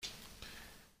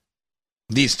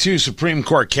These two Supreme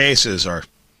Court cases are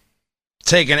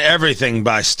taking everything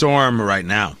by storm right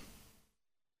now.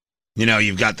 You know,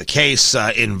 you've got the case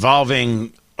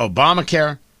involving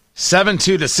Obamacare,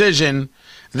 7-2 decision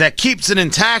that keeps it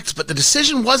intact, but the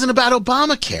decision wasn't about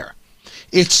Obamacare.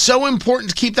 It's so important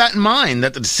to keep that in mind,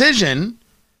 that the decision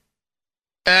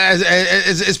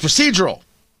is procedural.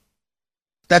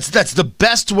 That's the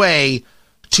best way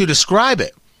to describe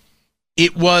it.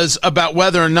 It was about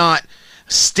whether or not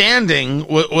standing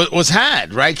was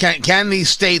had, right? Can these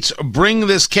states bring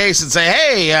this case and say,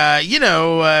 hey,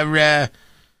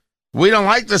 we don't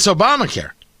like this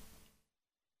Obamacare?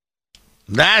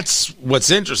 That's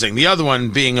what's interesting. The other one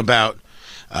being about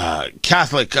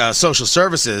Catholic social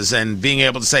services and being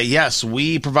able to say, yes,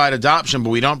 we provide adoption,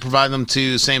 but we don't provide them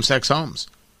to same-sex homes.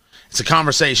 It's a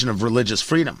conversation of religious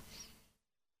freedom.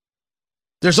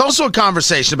 There's also a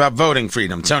conversation about voting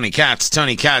freedom. Tony Katz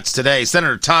today.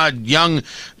 Senator Todd Young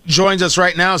joins us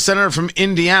right now, senator from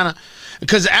Indiana.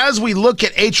 Because as we look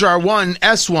at H.R. 1,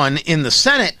 S1 in the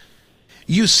Senate,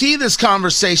 you see this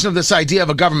conversation of this idea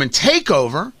of a government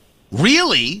takeover,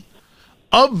 really,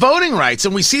 of voting rights.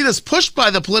 And we see this pushed by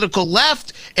the political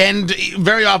left, and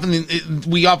very often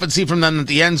we often see from them that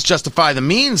the ends justify the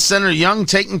means. Senator Young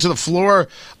taking to the floor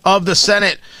of the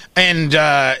Senate and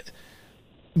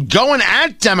going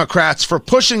at Democrats for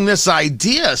pushing this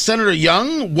idea. Senator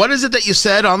Young, what is it that you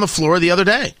said on the floor the other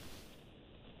day?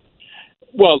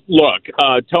 Well, look,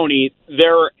 Tony,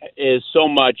 there is so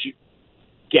much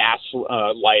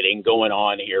gaslighting going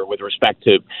on here with respect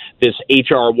to this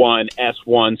H.R. 1,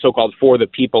 S1, so-called For the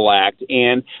People Act,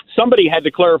 and somebody had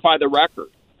to clarify the record.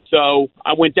 So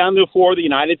I went down to the floor of the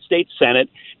United States Senate,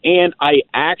 and I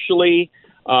actually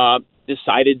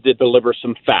decided to deliver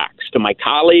some facts to my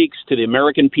colleagues, to the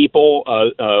American people,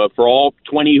 for all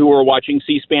 20 who are watching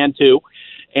C-SPAN 2.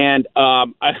 And I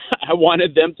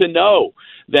wanted them to know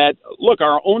that, look,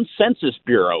 our own Census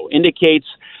Bureau indicates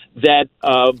that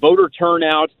voter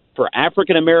turnout for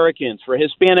African Americans, for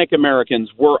Hispanic Americans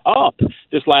were up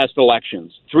this last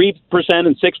elections, 3%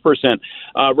 and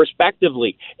 6%,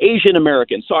 respectively. Asian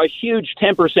Americans saw a huge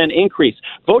 10% increase.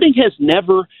 Voting has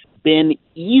never been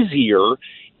easier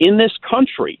in this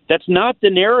country. That's not the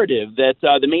narrative that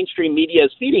the mainstream media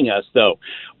is feeding us, though.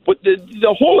 But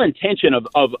the whole intention of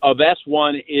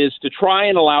S1 is to try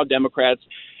and allow Democrats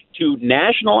to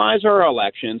nationalize our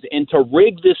elections and to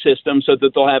rig the system so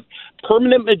that they'll have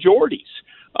permanent majorities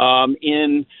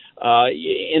in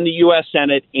the U.S.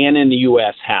 Senate and in the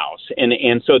U.S. House.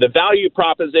 And so the value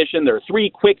proposition, there are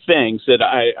three quick things that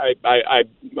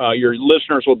your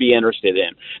listeners will be interested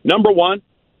in. Number one,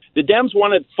 the Dems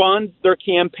want to fund their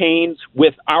campaigns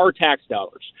with our tax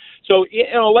dollars. So,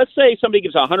 let's say somebody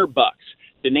gives $100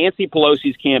 to Nancy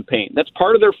Pelosi's campaign. That's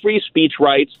part of their free speech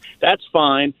rights. That's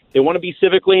fine. They want to be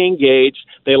civically engaged.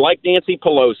 They like Nancy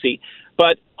Pelosi.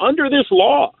 But under this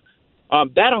law,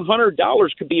 that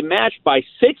 $100 could be matched by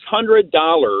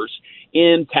 $600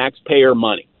 in taxpayer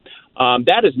money.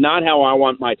 That is not how I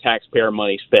want my taxpayer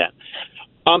money spent.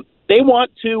 They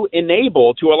want to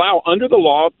allow under the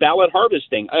law ballot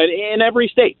harvesting in every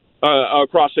state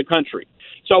across the country.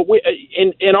 So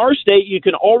in our state, you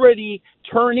can already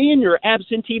turn in your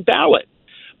absentee ballot.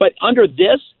 But under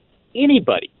this,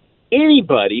 anybody,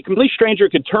 complete stranger,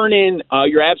 could turn in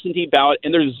your absentee ballot,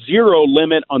 and there's zero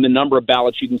limit on the number of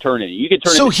ballots you can turn in. You can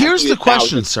turn. So here's the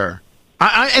question, sir.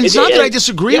 And it's not that I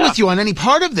disagree with you on any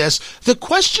part of this. The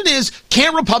question is,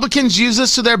 can't Republicans use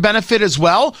this to their benefit as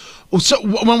well? So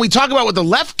when we talk about what the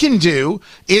left can do,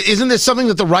 isn't this something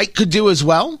that the right could do as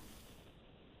well?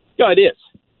 Yeah, it is.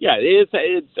 Yeah, it is.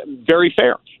 It's very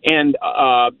fair. And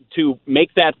to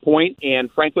make that point,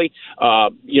 and frankly,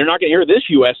 you're not going to hear this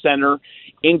U.S. Senator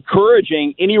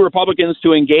encouraging any Republicans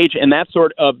to engage in that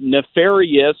sort of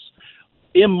nefarious,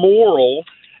 immoral,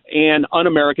 and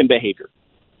un-American behavior.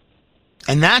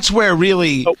 And that's where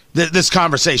really this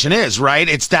conversation is, right?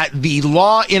 It's that the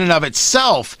law in and of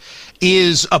itself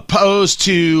is opposed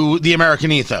to the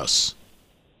American ethos.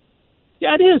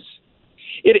 Yeah, it is.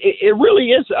 It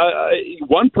really is.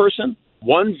 One person,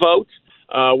 one vote.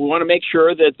 We want to make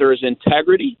sure that there is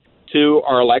integrity to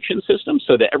our election system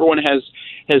so that everyone has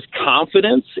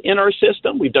confidence in our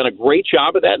system. We've done a great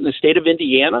job of that in the state of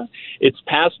Indiana. It's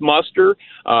passed muster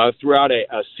throughout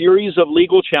a series of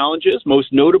legal challenges,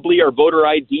 most notably our voter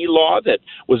ID law that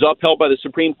was upheld by the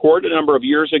Supreme Court a number of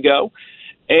years ago.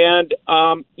 And,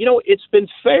 it's been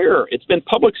fair. It's been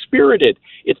public-spirited.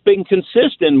 It's been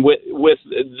consistent with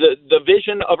the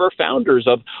vision of our founders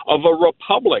of a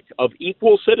republic of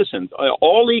equal citizens,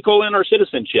 all equal in our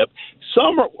citizenship,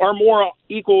 Some are more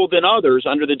equal than others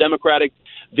under the Democratic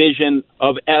vision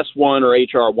of S1 or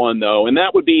HR1, though. And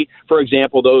that would be, for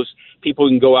example, those people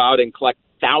who can go out and collect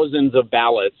thousands of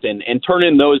ballots and turn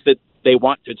in those that they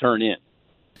want to turn in.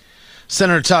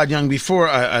 Senator Todd Young, before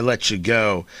I let you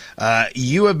go,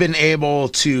 you have been able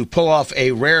to pull off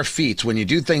a rare feat. When you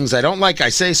do things I don't like, I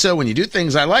say so. When you do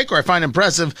things I like or I find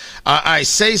impressive, I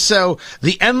say so.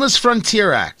 The Endless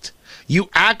Frontier Act. You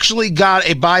actually got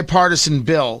a bipartisan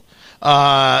bill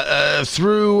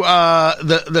through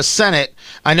the Senate.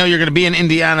 I know you're going to be in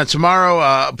Indiana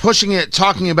tomorrow, pushing it,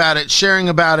 talking about it, sharing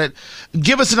about it.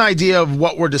 Give us an idea of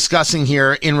what we're discussing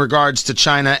here in regards to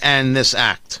China and this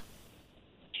act.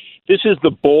 This is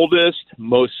the boldest,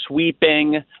 most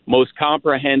sweeping, most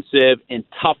comprehensive, and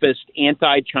toughest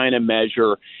anti-China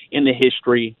measure in the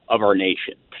history of our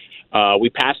nation. We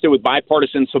passed it with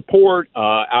bipartisan support,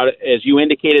 as you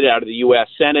indicated, out of the U.S.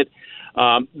 Senate.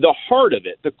 The heart of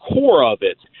it, the core of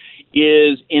it,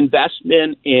 is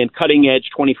investment in cutting-edge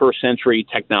 21st century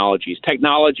technologies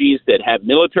that have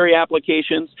military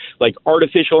applications like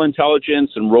artificial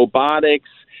intelligence and robotics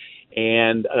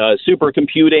and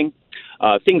supercomputing.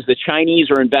 Things the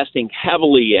Chinese are investing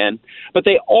heavily in, but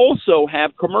they also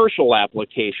have commercial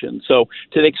applications. So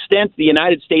to the extent the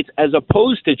United States, as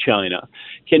opposed to China,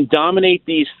 can dominate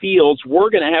these fields,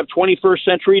 we're going to have 21st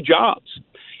century jobs.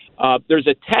 There's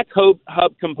a tech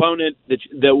hub component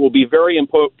that will be very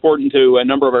important to a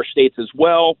number of our states as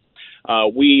well.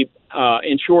 We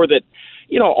ensure that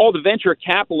all the venture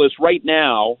capitalists right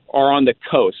now are on the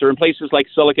coast. They're in places like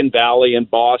Silicon Valley and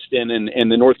Boston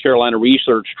and the North Carolina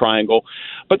Research Triangle.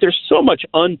 But there's so much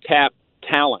untapped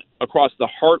talent across the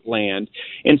heartland.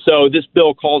 And so this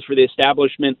bill calls for the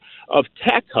establishment of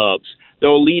tech hubs that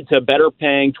will lead to better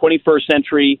paying 21st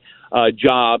century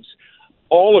jobs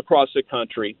all across the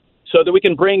country, so that we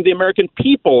can bring the American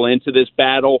people into this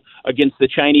battle against the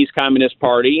Chinese Communist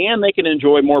Party, and they can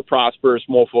enjoy more prosperous,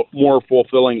 more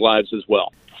fulfilling lives as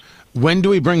well. When do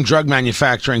we bring drug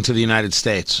manufacturing to the United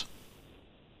States?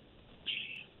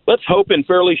 Let's hope in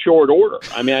fairly short order.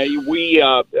 I mean, we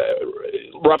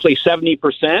roughly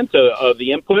 70% of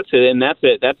the inputs, and that's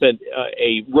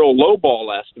a real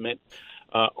lowball estimate,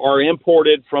 are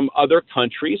imported from other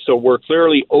countries. So we're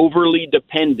clearly overly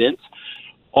dependent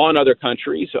on other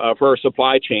countries for our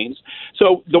supply chains.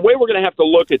 So the way we're going to have to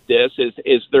look at this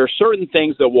is there are certain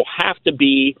things that will have to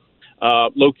be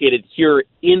located here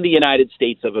in the United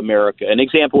States of America. An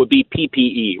example would be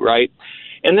PPE, right?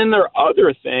 And then there are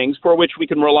other things for which we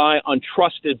can rely on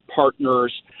trusted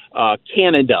partners.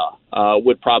 Canada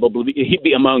would probably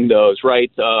be among those,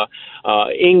 right?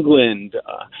 England,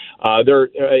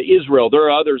 Israel, there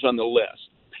are others on the list.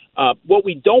 What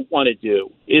we don't want to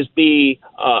do is be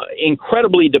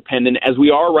incredibly dependent, as we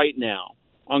are right now,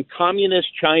 on communist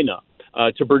China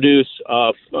to produce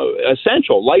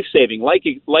essential, life-saving,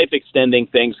 life-extending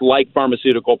things like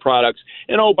pharmaceutical products.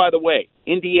 And, oh, by the way,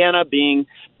 Indiana being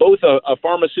both a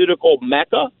pharmaceutical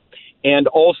mecca and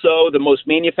also the most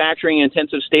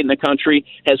manufacturing-intensive state in the country,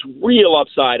 has real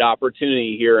upside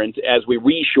opportunity here and as we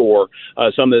reshore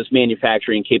some of this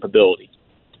manufacturing capability.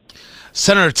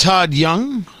 Senator Todd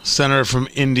Young, Senator from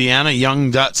Indiana,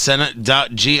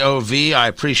 young.senate.gov. I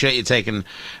appreciate you taking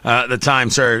the time,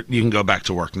 sir. You can go back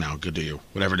to work now. Good to you,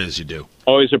 whatever it is you do.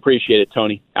 Always appreciate it,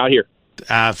 Tony. Out here.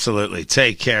 Absolutely.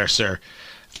 Take care, sir.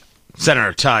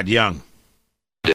 Senator Todd Young.